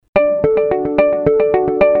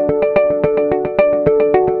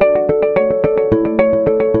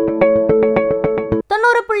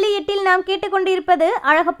நாம் கேட்டுக்கொண்டிருப்பது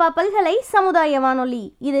அழகப்பா பல்கலை சமுதாய வானொலி.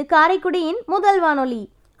 இது காரைக்குடியின் முதல் வானொலி.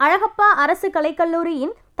 அழகப்பா அரசு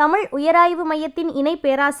கலைக்கல்லூரியின் தமிழ் உயராய்வு மையத்தின் இணை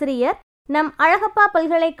பேராசிரியர், நம் அழகப்பா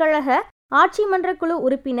பல்கலைக்கழக ஆட்சி மன்ற குழு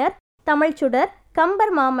உறுப்பினர், தமிழ் சுடர்,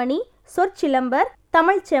 கம்பர் மாமணி, சொற்சிலம்பர்,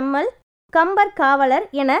 தமிழ் செம்மல், கம்பர் காவலர்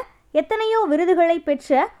என எத்தனையோ விருதுகளை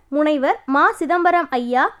பெற்ற முனைவர் மா. சிதம்பரம்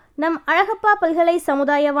ஐயா நம் அழகப்பா பல்கலை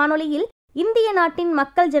சமுதாய வானொலியில் இந்திய நாட்டின்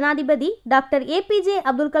மக்கள் ஜனாதிபதி டாக்டர் APJ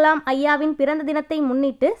அப்துல் கலாம் ஐயாவின் பிறந்த தினத்தை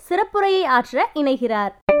முன்னிட்டு சிறப்புரையை ஆற்ற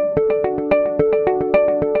இணைகிறார்.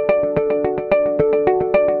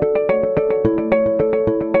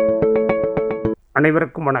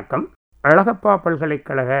 அனைவருக்கும் வணக்கம். அழகப்பா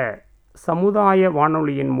பல்கலைக்கழக சமுதாய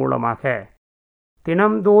வானொலியின் மூலமாக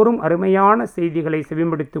தினம்தோறும் அருமையான செய்திகளை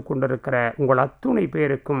செவிமடுத்துக் கொண்டிருக்கிற உங்கள் அத்துணை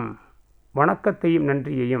பேருக்கும் வணக்கத்தையும்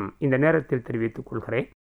நன்றியையும் இந்த நேரத்தில் தெரிவித்துக் கொள்கிறேன்.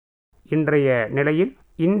 இன்றைய நிலையில்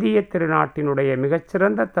இந்திய திருநாட்டினுடைய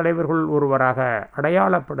மிகச்சிறந்த தலைவர்கள் ஒருவராக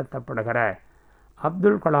அடையாளப்படுத்தப்படுகிற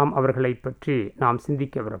அப்துல் கலாம் அவர்களை பற்றி நாம்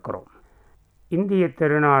சிந்திக்கவிருக்கிறோம். இந்திய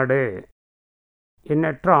திருநாடு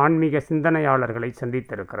எண்ணற்ற ஆன்மீக சிந்தனையாளர்களை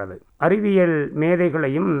சந்தித்திருக்கிறது. அறிவியல்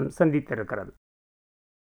மேதைகளையும் சந்தித்திருக்கிறது.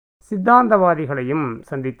 சித்தாந்தவாதிகளையும்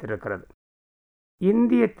சந்தித்திருக்கிறது.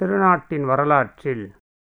 இந்திய திருநாட்டின் வரலாற்றில்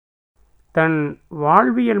தன்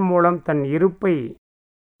வாழ்வியல் மூலம் தன் இருப்பை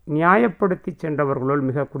நியாயப்படுத்தி சென்றவர்களுள்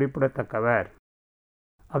மிக குறிப்பிடத்தக்கவர்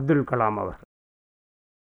அப்துல் கலாம் அவர்கள்.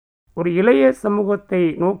 ஒரு இளைய சமூகத்தை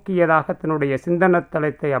நோக்கியதாக தன்னுடைய சிந்தன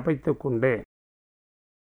தளத்தை அமைத்து கொண்டு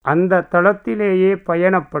அந்த தளத்திலேயே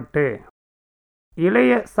பயணப்பட்டு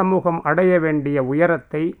இளைய சமூகம் அடைய வேண்டிய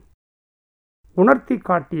உயரத்தை உணர்த்தி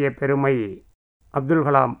காட்டிய பெருமை அப்துல்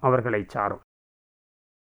கலாம் அவர்களை சாரும்.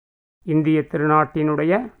 இந்திய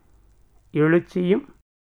திருநாட்டினுடைய எழுச்சியும்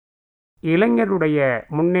இளைஞருடைய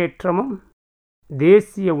முன்னேற்றமும்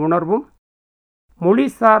தேசிய உணர்வும் மொழி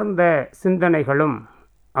சார்ந்த சிந்தனைகளும்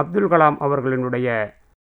அப்துல் கலாம் அவர்களினுடைய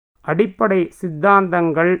அடிப்படை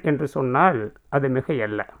சித்தாந்தங்கள் என்று சொன்னால் அது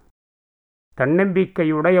மிகையல்ல.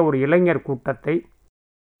 தன்னம்பிக்கையுடைய ஒரு இளைஞர் கூட்டத்தை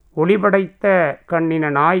ஒளிபடைத்த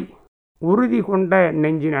கண்ணினனாய், உறுதி கொண்ட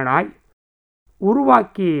நெஞ்சினனாய்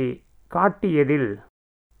உருவாக்கி காட்டியதில்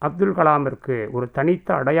அப்துல் கலாமிற்கு ஒரு தனித்த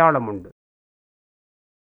அடையாளம் உண்டு.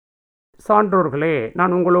 சான்றோர்களே,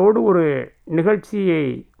 நான் உங்களோடு ஒரு நிகழ்ச்சியை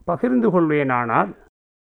பகிர்ந்து கொள்வேனானால்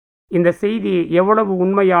இந்த செய்தி எவ்வளவு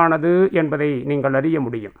உண்மையானது என்பதை நீங்கள் அறிய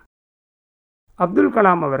முடியும். அப்துல்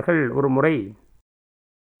கலாம் அவர்கள் ஒரு முறை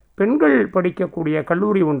பெண்கள் படிக்கக்கூடிய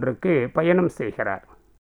கல்லூரி ஒன்றுக்கு பயணம் செய்கிறார்.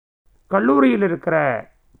 கல்லூரியில் இருக்கிற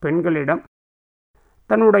பெண்களிடம்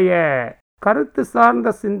தன்னுடைய கருத்து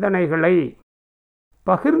சார்ந்த சிந்தனைகளை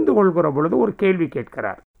பகிர்ந்து கொள்கிற பொழுது ஒரு கேள்வி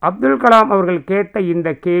கேட்கிறார். அப்துல் கலாம் அவர்கள் கேட்ட இந்த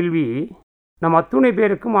கேள்வி நம் அத்துணை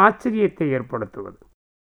பேருக்கும் ஆச்சரியத்தை ஏற்படுத்துவது.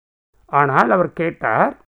 ஆனால் அவர்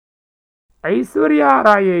கேட்டார், ஐஸ்வர்யா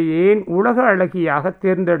ராயை ஏன் உலக அழகியாக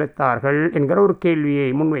தேர்ந்தெடுத்தார்கள் என்கிற ஒரு கேள்வியை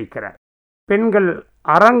முன்வைக்கிறார். பெண்கள்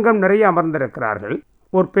அரங்கம் நிறைய அமர்ந்திருக்கிறார்கள்.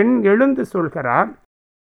 ஒரு பெண் எழுந்து சொல்கிறார்,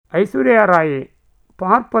 ஐஸ்வர்யா ராய்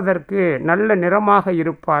பார்ப்பதற்கு நல்ல நிறமாக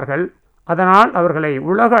இருப்பார்கள், அதனால் அவர்களை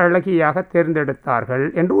உலக அழகியாக தேர்ந்தெடுத்தார்கள்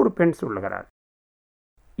என்று ஒரு பெண் சொல்லுகிறார்.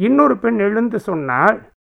 இன்னொரு பெண் எழுந்து சொன்னால்,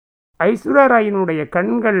 ஐஸ்வர்யா ராயினுடைய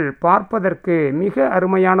கண்கள் பார்ப்பதற்கு மிக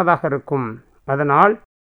அருமையானதாக இருக்கும், அதனால்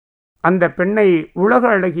அந்த பெண்ணை உலக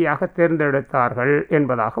அழகியாக தேர்ந்தெடுத்தார்கள்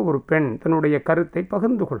என்பதாக ஒரு பெண் தன்னுடைய கருத்தை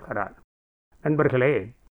பகிர்ந்து கொள்கிறார். நண்பர்களே,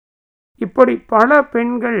 இப்படி பல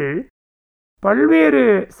பெண்கள் பல்வேறு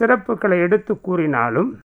சிறப்புகளை எடுத்து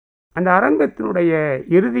கூறினாலும் அந்த அரங்கத்தினுடைய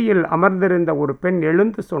இறுதியில் அமர்ந்திருந்த ஒரு பெண்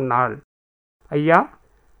எழுந்து சொன்னால், ஐயா,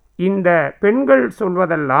 இந்த பெண்கள்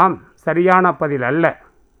சொல்வதெல்லாம் சரியான பதில் அல்ல,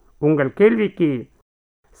 உங்கள் கேள்விக்கு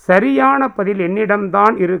சரியான பதில்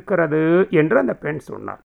என்னிடம்தான் இருக்கிறது என்று அந்த பெண்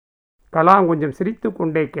சொன்னார். கலாம் கொஞ்சம் சிரித்து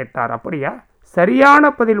கொண்டே கேட்டார், அப்படியா,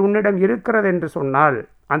 சரியான பதில் உன்னிடம் இருக்கிறது என்று சொன்னால்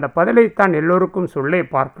அந்த பதிலைத்தான் எல்லோருக்கும் சொல்லே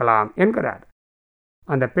பார்க்கலாம் என்கிறார்.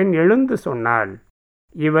 அந்த பெண் எழுந்து சொன்னால்,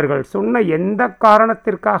 இவர்கள் சொன்ன எந்த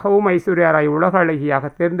காரணத்திற்காகவும் ஐஸ்வர்யா ராய் உலக அழகியாக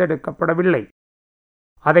தேர்ந்தெடுக்கப்படவில்லை.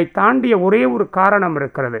 அதை தாண்டிய ஒரே ஒரு காரணம்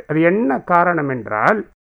இருக்கிறது. அது என்ன காரணம் என்றால்,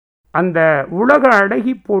 அந்த உலக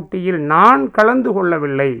அழகி போட்டியில் நான் கலந்து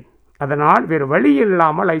கொள்ளவில்லை, அதனால் வேறு வழி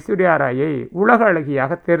இல்லாமல் ஐஸ்வர்யா ராயை உலக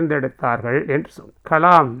அழகியாக தேர்ந்தெடுத்தார்கள் என்று சொன்னார்.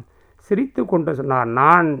 கலாம் சிரித்து கொண்டு சொன்னார்,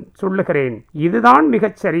 நான் சொல்லுகிறேன், இதுதான்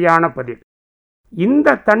மிகச் சரியான பதில்.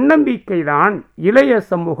 இந்த தன்னம்பிக்கை தான் இளைய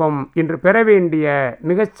சமூகம் இன்று பெற வேண்டிய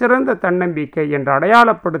மிகச்சிறந்த தன்னம்பிக்கை என்று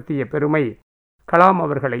அடையாளப்படுத்திய பெருமை கலாம்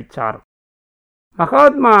அவர்களை சாரும்.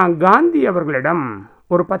 மகாத்மா காந்தி அவர்களிடம்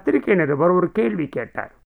ஒரு பத்திரிகை நிருபர் ஒரு கேள்வி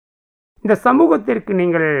கேட்டார். இந்த சமூகத்திற்கு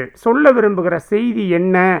நீங்கள் சொல்ல விரும்புகிற செய்தி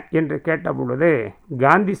என்ன என்று கேட்டபொழுது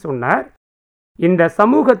காந்தி சொன்னார், இந்த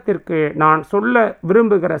சமூகத்திற்கு நான் சொல்ல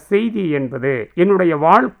விரும்புகிற செய்தி என்பது என்னுடைய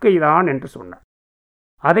வாழ்க்கைதான் என்று சொன்னார்.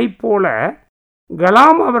 அதைப்போல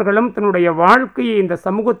கலாம் அவர்களும் தன்னுடைய வாழ்க்கையை இந்த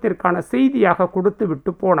சமூகத்திற்கான செய்தியாக கொடுத்து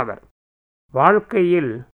விட்டு போனவர்.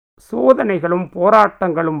 வாழ்க்கையில் சோதனைகளும்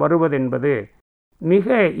போராட்டங்களும் வருவதென்பது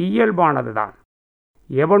மிக இயல்பானதுதான்.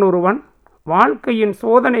 எவனொருவன் வாழ்க்கையின்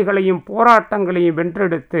சோதனைகளையும் போராட்டங்களையும்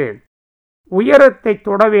வென்றெடுத்து உயரத்தை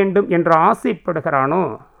தொட வேண்டும் என்று ஆசைப்படுகிறானோ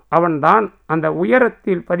அவன்தான் அந்த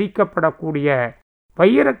உயரத்தில் பதிக்கப்படக்கூடிய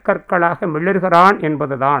வைரக்கற்களாக மிளர்கிறான்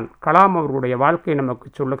என்பதுதான் கலாம் அவர்களுடைய வாழ்க்கை நமக்கு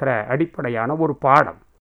சொல்லுகிற அடிப்படையான ஒரு பாடம்.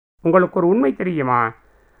 உங்களுக்கு ஒரு உண்மை தெரியுமா?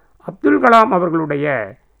 அப்துல் கலாம் அவர்களுடைய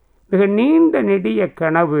மிக நீண்ட நெடிய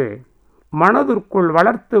கனவு, மனதிற்குள்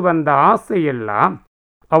வளர்த்து வந்த ஆசையெல்லாம்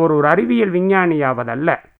அவர் ஒரு அறிவியல் விஞ்ஞானியாவதல்ல.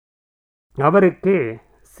 அவருக்கு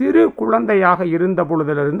சிறு குழந்தையாக இருந்த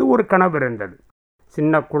பொழுதிலிருந்து ஒரு கனவு இருந்தது.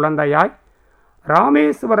 சின்ன குழந்தையாய்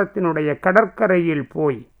ராமேஸ்வரத்தினுடைய கடற்கரையில்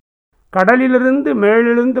போய் கடலிலிருந்து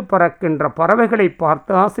மேலெழுந்து பறக்கின்ற பறவைகளை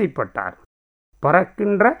பார்த்து ஆசைப்பட்டார்.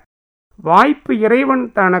 பறக்கின்ற வாய்ப்பு இறைவன்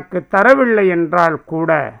தனக்கு தரவில்லை என்றால் கூட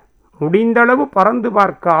முடிந்தளவு பறந்து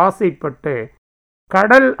பார்க்க ஆசைப்பட்டு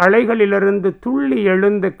கடல் அலைகளிலிருந்து துள்ளி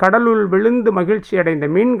எழுந்து கடலுள் விழுந்து மகிழ்ச்சி அடைந்த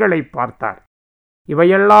மீன்களை பார்த்தார்.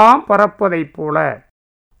 இவையெல்லாம் பறப்பதைப் போல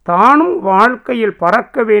தானும் வாழ்க்கையில்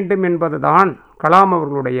பறக்க வேண்டும் என்பதுதான் கலாம்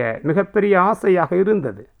அவர்களுடைய மிகப்பெரிய ஆசையாக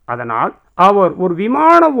இருந்தது. அதனால் அவர் ஒரு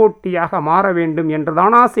விமான ஓட்டியாக மாற வேண்டும்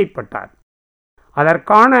என்றுதான் ஆசைப்பட்டார்.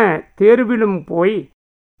 அதற்கான தேர்விலும் போய்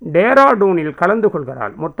டேராடூனில் கலந்து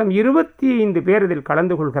கொள்கிறார். மொத்தம் 25 பேர் இதில்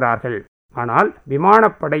கலந்து கொள்கிறார்கள். ஆனால்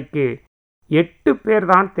விமானப்படைக்கு 8 பேர்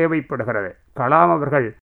தான் தேவைப்படுகிறது. கலாம் அவர்கள்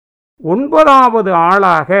 9வது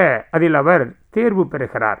ஆளாக அதில் அவர் தேர்வு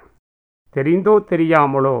பெறுகிறார். தெரிந்தோ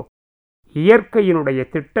தெரியாமலோ இயற்கையினுடைய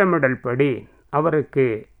திட்டமிடல் படி அவருக்கு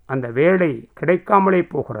அந்த வேலை கிடைக்காமலே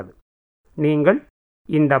போகிறது. நீங்கள்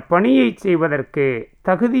இந்த பணியை செய்வதற்கு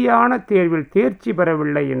தகுதியான தேர்வில் தேர்ச்சி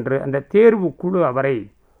பெறவில்லை என்று அந்த தேர்வு குழு அவரை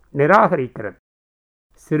நிராகரிக்கிறது.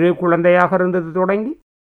 சிறு குழந்தையாக இருந்தது தொடங்கி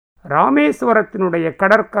ராமேஸ்வரத்தினுடைய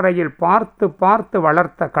கடற்கரையில் பார்த்து பார்த்து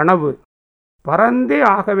வளர்த்த கனவு, பறந்தே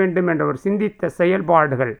ஆக வேண்டும் என்றவர் சிந்தித்த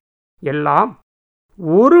செயல்பாடுகள் எல்லாம்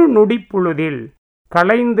ஒரு நொடிப்பொழுதில்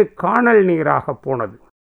கலைந்து காணல் நீராக போனது.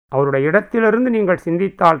 அவருடைய இடத்திலிருந்து நீங்கள்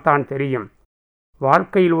சிந்தித்தால் தான் தெரியும்.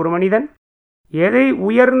 வாழ்க்கையில் ஒரு மனிதன் எதை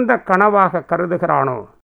உயர்ந்த கனவாக கருதுகிறானோ,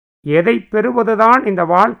 எதை பெறுவதுதான் இந்த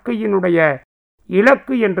வாழ்க்கையினுடைய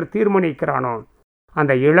இலக்கு என்று தீர்மானிக்கிறானோ,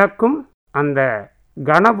 அந்த இலக்கும் அந்த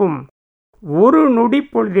கனவும் ஒரு நொடி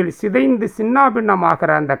பொழுதில் சிதைந்து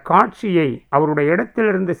சின்னாபின்னமாகிற அந்த காட்சியை அவருடைய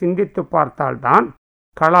இடத்திலிருந்து சிந்தித்து பார்த்தால்தான்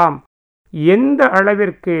கலாம் எந்த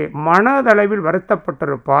அளவிற்கு மனதளவில்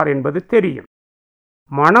வருத்தப்பட்டிருப்பார் என்பது தெரியும்.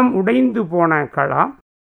 மனம் உடைந்து போன கலாம்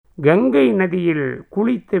கங்கை நதியில்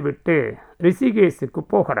குளித்துவிட்டு ரிஷிகேஷுக்கு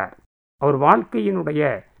போகிறார். அவர் வாழ்க்கையினுடைய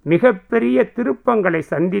மிகப்பெரிய திருப்பங்களை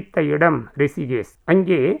சந்தித்த இடம் ரிஷிகேஷ்.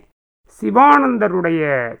 அங்கே சிவானந்தருடைய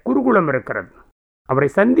குருகுலம் இருக்கிறது. அவரை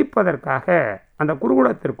சந்திப்பதற்காக அந்த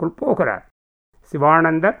குருகுலத்திற்குள் போகிறார்.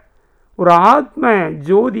 சிவானந்தர் ஒரு ஆத்ம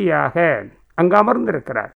ஜோதியாக அங்கு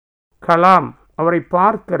அமர்ந்திருக்கிறார். கலாம் அவரை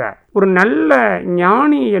பார்க்கிறார். ஒரு நல்ல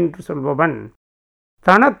ஞானி என்று சொல்பவன்,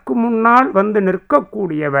 தனக்கு முன்னால் வந்து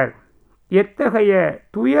நிற்கக்கூடியவர் எத்தகைய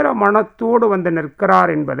துயர மனத்தோடு வந்து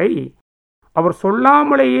நிற்கிறார் என்பதை அவர்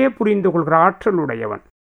சொல்லாமலேயே புரிந்து கொள்கிற ஆற்றலுடையவன்.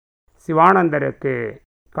 சிவானந்தருக்கு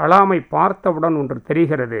கலாமை பார்த்தவுடன் ஒன்று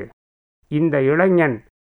தெரிகிறது. இந்த இளைஞன்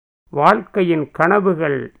வாழ்க்கையின்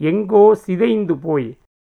கனவுகள் எங்கோ சிதைந்து போய்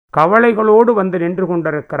கவலைகளோடு வந்து நின்று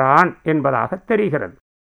கொண்டிருக்கிறான் என்பதாக தெரிகிறது.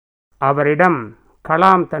 அவரிடம்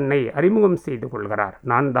கலாம் தன்னை அறிமுகம் செய்து கொள்கிறார்.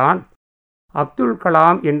 நான் தான் அப்துல்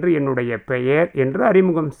கலாம் என்று என்னுடைய பெயர் என்று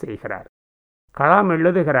அறிமுகம் செய்கிறார். கலாம்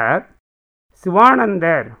எழுதுகிறார்,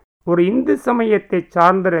 சிவானந்தர் ஒரு இந்து சமயத்தை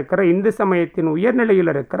சார்ந்திருக்கிற, இந்து சமயத்தின்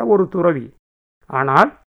உயர்நிலையில் இருக்கிற ஒரு துறவி.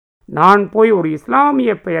 ஆனால் நான் போய் ஒரு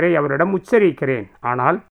இஸ்லாமிய பெயரை அவரிடம் உச்சரிக்கிறேன்.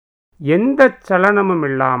 ஆனால் எந்த சலனமும்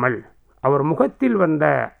இல்லாமல் அவர் முகத்தில் வந்த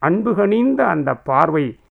அன்பு கனிந்த அந்த பார்வை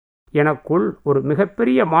எனக்குள் ஒரு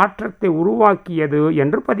மிகப்பெரிய மாற்றத்தை உருவாக்கியது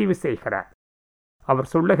என்று பதிவு செய்கிறார். அவர்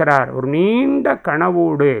சொல்லுகிறார், ஒரு நீண்ட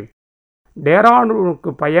கனவோடு டேராடூனுக்கு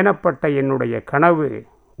பயணப்பட்ட என்னுடைய கனவு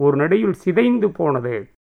ஒரு நொடியில் சிதைந்து போனது.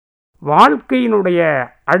 வாழ்க்கையினுடைய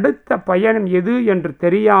அடுத்த பயணம் எது என்று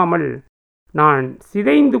தெரியாமல் நான்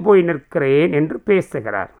சிதைந்து போய் நிற்கிறேன் என்று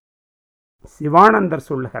பேசுகிறார். சிவானந்தர்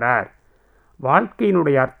சொல்லுகிறார்,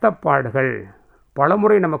 வாழ்க்கையினுடைய அர்த்தப்பாடுகள்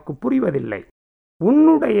பலமுறை நமக்கு புரிவதில்லை.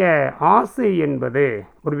 உன்னுடைய ஆசை என்பது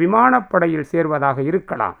ஒரு விமானப்படையில் சேர்வதாக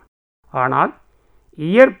இருக்கலாம். ஆனால்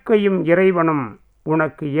இயற்கையும் இறைவனும்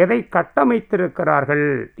உனக்கு எதை கட்டமைத்திருக்கிறார்கள்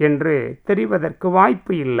என்று தெரிவதற்கு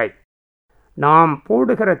வாய்ப்பு இல்லை. நாம்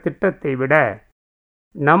போடுகிற திட்டத்தை விட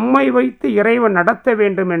நம்மை வைத்து இறைவன் நடத்த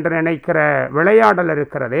வேண்டும் என்று நினைக்கிற விளையாடல்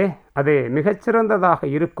இருக்கிறதே, அது மிகச்சிறந்ததாக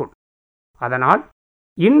இருக்கும். அதனால்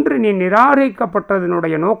இன்று நீ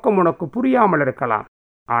நிராகரிக்கப்பட்டதனுடைய நோக்கம் உனக்கு புரியாமல் இருக்கலாம்.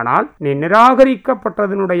 ஆனால் நீ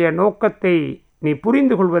நிராகரிக்கப்பட்டதனுடைய நோக்கத்தை நீ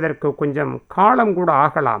புரிந்து கொள்வதற்கு கொஞ்சம் காலம் கூட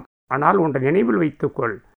ஆகலாம். ஆனால் ஒன்றை நினைவில்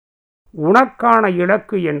வைத்துக்கொள், உனக்கான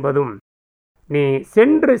இலக்கு என்பதும் நீ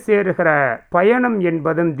சென்று சேருகிற பயணம்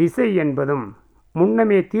என்பதும் திசை என்பதும்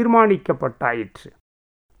முன்னமே தீர்மானிக்கப்பட்டாயிற்று.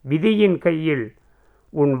 விதியின் கையில்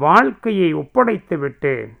உன் வாழ்க்கையை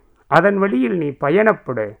ஒப்படைத்துவிட்டு அதன் வழியில் நீ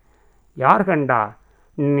பயணப்படு. யார் கண்டா,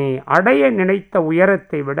 நீ அடைய நினைத்த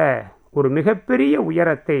உயரத்தை விட ஒரு மிகப்பெரிய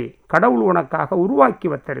உயரத்தை கடவுள் உனக்காக உருவாக்கி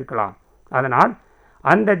வைத்திருக்கலாம். அதனால்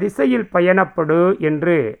அந்த திசையில் பயணப்படு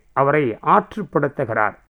என்று அவரை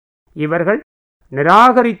ஆற்றுப்படுத்துகிறார். இவர்கள்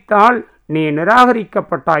நிராகரித்தால் நீ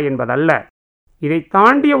நிராகரிக்கப்பட்டாய் என்பதல்ல, இதை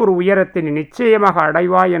தாண்டிய ஒரு உயரத்தை நீ நிச்சயமாக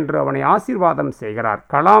அடைவாய் என்று அவனை ஆசீர்வாதம் செய்கிறார்.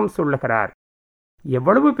 கலாம் சொல்லுகிறார்,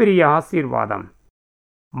 எவ்வளவு பெரிய ஆசீர்வாதம்!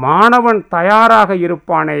 மாணவன் தயாராக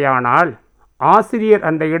இருப்பானேயானால் ஆசிரியர்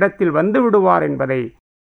அந்த இடத்தில் வந்து விடுவார் என்பதை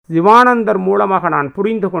சிவானந்தர் மூலமாக நான்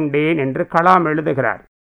புரிந்து கொண்டேன் என்று கலாம் எழுதுகிறார்.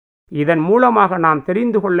 இதன் மூலமாக நாம்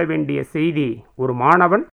தெரிந்து கொள்ள வேண்டிய செய்தி, ஒரு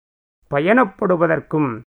மாணவன் பயணப்படுவதற்கும்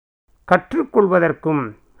கற்றுக்கொள்வதற்கும்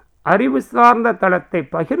அறிவு சார்ந்த தளத்தை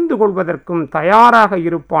பகிர்ந்து கொள்வதற்கும் தயாராக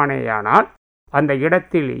இருப்பானேயானால் அந்த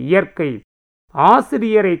இடத்தில் இயற்கை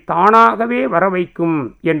ஆசிரியரை தானாகவே வரவைக்கும்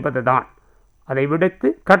என்பதுதான். அதை விடுத்து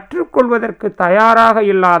கற்றுக்கொள்வதற்கு தயாராக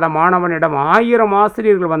இல்லாத மாணவனிடம் 1000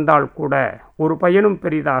 ஆசிரியர்கள் வந்தால் கூட ஒரு பயனும்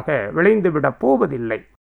பெரிதாக விளைந்துவிடப் போவதில்லை.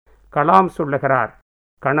 கலாம் சொல்லுகிறார்,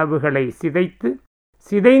 கனவுகளை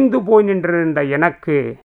சிதைந்து போய் நின்றிருந்த எனக்கு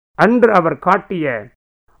அன்று அவர் காட்டிய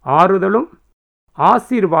ஆறுதலும்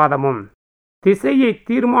ஆசீர்வாதமும் திசையை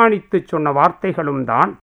தீர்மானித்து சொன்ன வார்த்தைகளும்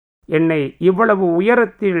தான் என்னை இவ்வளவு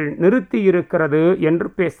உயரத்தில் நிறுத்தியிருக்கிறது என்று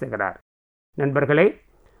பேசுகிறார். நண்பர்களே,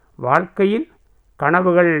 வாழ்க்கையில்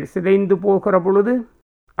கனவுகள் சிதைந்து போகிற பொழுது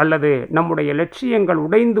அல்லது நம்முடைய லட்சியங்கள்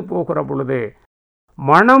உடைந்து போகிற பொழுது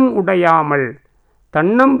மனம் உடையாமல்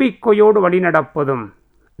தன்னம்பிக்கையோடு வழிநடப்பதும்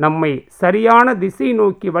நம்மை சரியான திசை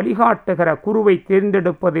நோக்கி வழிகாட்டுகிற குருவை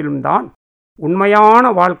தேர்ந்தெடுப்பதிலும் தான் உண்மையான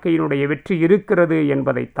வாழ்க்கையினுடைய வெற்றி இருக்கிறது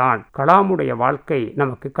என்பதைத்தான் கலாமுடைய வாழ்க்கை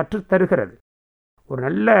நமக்கு கற்றுத்தருகிறது. ஒரு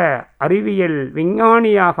நல்ல அறிவியல்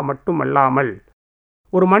விஞ்ஞானியாக மட்டுமல்லாமல்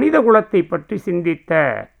ஒரு மனித குலத்தை பற்றி சிந்தித்த,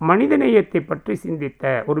 மனிதநேயத்தை பற்றி சிந்தித்த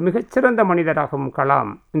ஒரு மிகச்சிறந்த மனிதராகவும்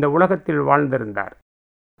கலாம் இந்த உலகத்தில் வாழ்ந்திருந்தார்.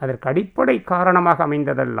 அதற்கு அடிப்படை காரணமாக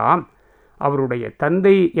அமைந்ததெல்லாம் அவருடைய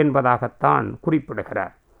தந்தை என்பதாகத்தான்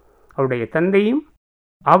குறிப்பிடுகிறார். அவருடைய தந்தையும்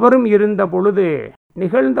அவரும் இருந்த பொழுது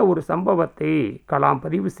நிகழ்ந்த ஒரு சம்பவத்தை கலாம்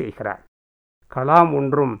பதிவு செய்கிறார். கலாம்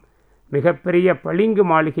ஒன்றும் மிகப்பெரிய பளிங்கு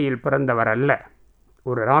மாளிகையில் பிறந்தவர் அல்ல.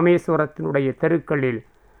 ஒரு ராமேஸ்வரத்தினுடைய தெருக்களில்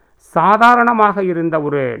சாதாரணமாக இருந்த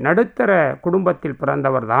ஒரு நடுத்தர குடும்பத்தில்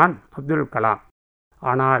பிறந்தவர்தான் அப்துல் கலாம்.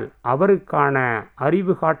 ஆனால் அவருக்கான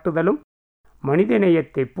அறிவு காட்டுதலும்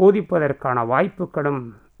மனிதநேயத்தை போதிப்பதற்கான வாய்ப்புகளும்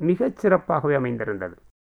மிகச் சிறப்பாகவே அமைந்திருந்தது.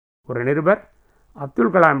 ஒரு நிருபர்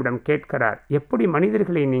அப்துல் கலாமிடம் கேட்கிறார், எப்படி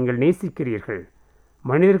மனிதர்களை நீங்கள் நேசிக்கிறீர்கள்?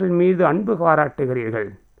 மனிதர்கள் மீது அன்பு பாராட்டுகிறீர்கள்?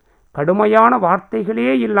 கடுமையான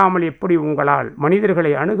வார்த்தைகளே இல்லாமல் எப்படி உங்களால்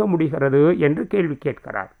மனிதர்களை அணுக முடிகிறது என்று கேள்வி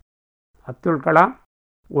கேட்கிறார். அப்துல் கலாம்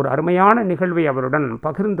ஒரு அருமையான நிகழ்வை அவருடன்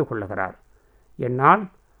பகிர்ந்து கொள்ளுகிறார். என்னால்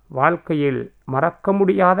வாழ்க்கையில் மறக்க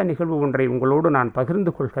முடியாத நிகழ்வு ஒன்றை உங்களோடு நான்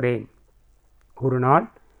பகிர்ந்து கொள்கிறேன். ஒரு நாள்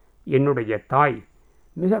என்னுடைய தாய்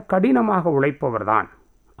மிக கடினமாக உழைப்பவர்தான்.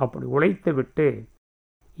 அப்படி உழைத்துவிட்டு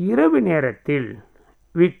இரவு நேரத்தில்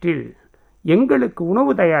வீட்டில் எங்களுக்கு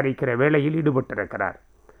உணவு தயாரிக்கிற வேலையில் ஈடுபட்டிருக்கிறார்.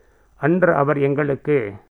 அன்று அவர் எங்களுக்கு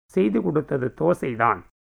செய்து கொடுத்தது தோசைதான்.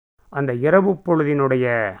 அந்த இரவு பொழுதினுடைய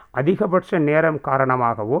அதிகபட்ச நேரம்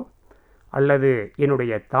காரணமாகவோ அல்லது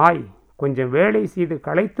என்னுடைய தாய் கொஞ்சம் வேலை செய்து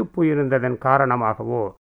களைத்து போயிருந்ததன் காரணமாகவோ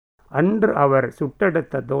அன்று அவர்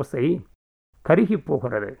சுட்டெடுத்த தோசை கருகி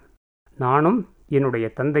போகிறது. நானும் என்னுடைய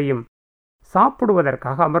தந்தையும்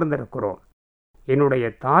சாப்பிடுவதற்காக அமர்ந்திருக்கிறோம். என்னுடைய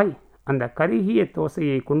தாய் அந்த கருகிய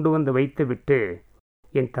தோசையை கொண்டு வந்து வைத்துவிட்டு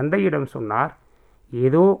என் தந்தையிடம் சொன்னார்,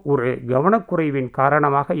 ஏதோ ஒரு கவனக்குறைவின்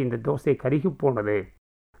காரணமாக இந்த தோசை கருகி போனது,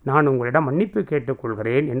 நான் உங்களிடம் மன்னிப்பு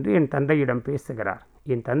கேட்டுக்கொள்கிறேன் என்று என் தந்தையிடம் பேசுகிறார்.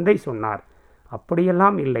 என் தந்தை சொன்னார்,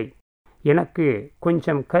 அப்படியெல்லாம் இல்லை, எனக்கு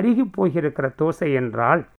கொஞ்சம் கருகி போயிருக்கிற தோசை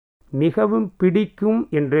என்றால் மிகவும் பிடிக்கும்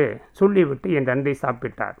என்று சொல்லிவிட்டு என் தந்தை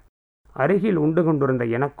சாப்பிட்டார். அருகில் உண்டு கொண்டிருந்த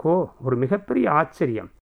எனக்கோ ஒரு மிகப்பெரிய ஆச்சரியம்.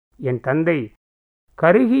 என் தந்தை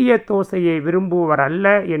கருகிய தோசையை விரும்புவர் அல்ல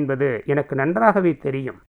என்பது எனக்கு நன்றாகவே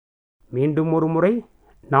தெரியும். மீண்டும் ஒரு முறை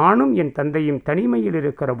நானும் என் தந்தையும் தனிமையில்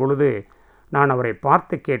இருக்கிற பொழுது நான் அவரை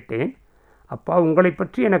பார்த்து கேட்டேன், அப்பா, உங்களை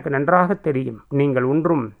பற்றி எனக்கு நன்றாக தெரியும். நீங்கள்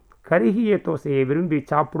ஒன்றும் கருகிய தோசையை விரும்பி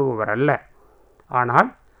சாப்பிடுபவர் அல்ல. ஆனால்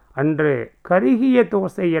அன்று கருகிய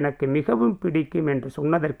தோசை எனக்கு மிகவும் பிடிக்கும் என்று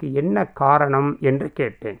சொன்னதற்கு என்ன காரணம் என்று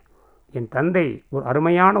கேட்டேன். என் தந்தை ஒரு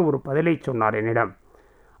அருமையான ஒரு பதிலை சொன்னார் என்னிடம்.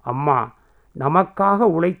 அம்மா, நமக்காக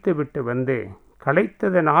உழைத்து விட்டு வந்து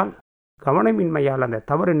களைத்ததனால் கவனமின்மையால் அந்த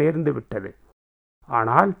தவறு நேர்ந்து விட்டது.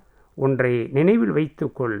 ஆனால் ஒன்றை நினைவில்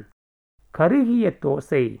வைத்துக்கொள், கருகிய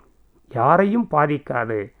தோசை யாரையும்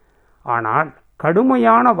பாதிக்காது, ஆனால்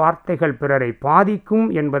கடுமையான வார்த்தைகள் பிறரை பாதிக்கும்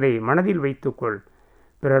என்பதை மனதில் வைத்துக்கொள்.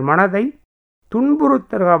 பிறர் மனதை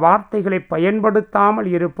துன்புறுத்துகிற வார்த்தைகளை பயன்படுத்தாமல்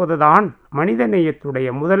இருப்பதுதான் மனிதநேயத்துடைய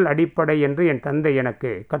முதல் அடிப்படை என்று என் தந்தை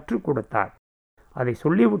எனக்கு கற்றுக் கொடுத்தார். அதை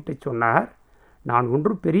சொல்லிவிட்டு சொன்னார், நான்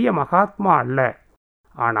ஒன்று பெரிய மகாத்மா அல்ல,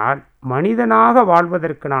 ஆனால் மனிதனாக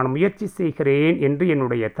வாழ்வதற்கு நான் முயற்சி செய்கிறேன் என்று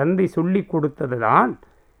என்னுடைய தந்தை சொல்லி கொடுத்ததுதான்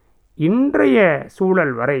இன்றைய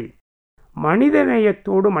சூழல் வரை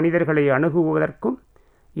மனிதநேயத்தோடு மனிதர்களை அணுகுவதற்கும்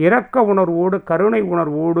இரக்க உணர்வோடு கருணை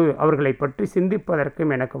உணர்வோடு அவர்களை பற்றி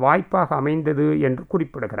சிந்திப்பதற்கும் எனக்கு வாய்ப்பாக அமைந்தது என்று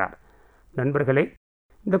குறிப்பிடுகிறார். நண்பர்களே,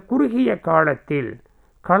 இந்த குறுகிய காலத்தில்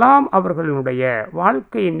கலாம் அவர்களுடைய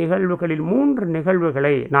வாழ்க்கை நிகழ்வுகளில் 3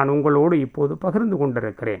 நிகழ்வுகளை நான் உங்களோடு இப்போது பகிர்ந்து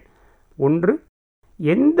கொண்டிருக்கிறேன். ஒன்று,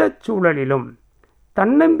 எந்த சூழலிலும்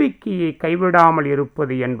தன்னம்பிக்கையை கைவிடாமல்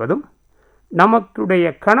இருப்பது என்பதும், நமக்குடைய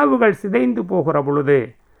கனவுகள் சிதைந்து போகிற பொழுது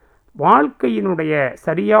வாழ்க்கையினுடைய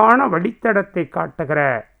சரியான வழித்தடத்தை காட்டுகிற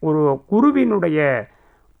ஒரு குருவினுடைய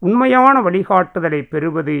உண்மையான வழிகாட்டுதலை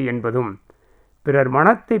பெறுவது என்பதும், பிறர்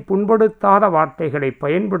மனத்தை புண்படுத்தாத வார்த்தைகளை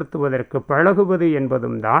பயன்படுத்துவதற்கு பழகுவது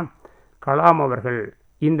என்பதும் தான் கலாம் அவர்கள்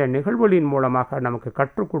இந்த நிகழ்வுகளின் மூலமாக நமக்கு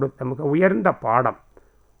கற்றுக் கொடுத்த மிக உயர்ந்த பாடம்.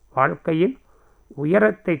 வாழ்க்கையில்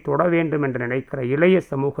உயரத்தை தொட வேண்டும் என்று நினைக்கிற இளைய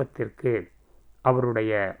சமூகத்திற்கு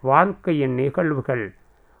அவருடைய வாழ்க்கையின் நிகழ்வுகள்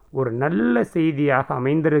ஒரு நல்ல செய்தியாக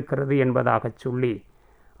அமைந்திருக்கிறது என்பதாக சொல்லி,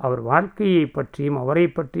 அவர் வாழ்க்கையை பற்றியும் அவரை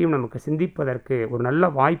பற்றியும் நமக்கு சிந்திப்பதற்கு ஒரு நல்ல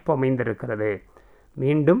வாய்ப்பு அமைந்திருக்கிறது.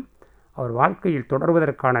 மீண்டும் அவர் வாழ்க்கையில்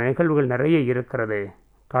தொடர்வதற்கான நிகழ்வுகள் நிறைய இருக்கிறது.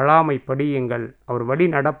 கலாமை படியுங்கள், அவர் வழி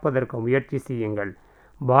நடப்பதற்கு முயற்சி செய்யுங்கள்.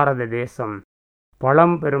 பாரத தேசம்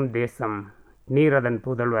பழம்பெரும் தேசம், நீரதன்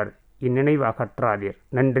புதல்வர், இந்நினைவு அகற்றாதீர்.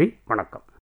 நன்றி, வணக்கம்.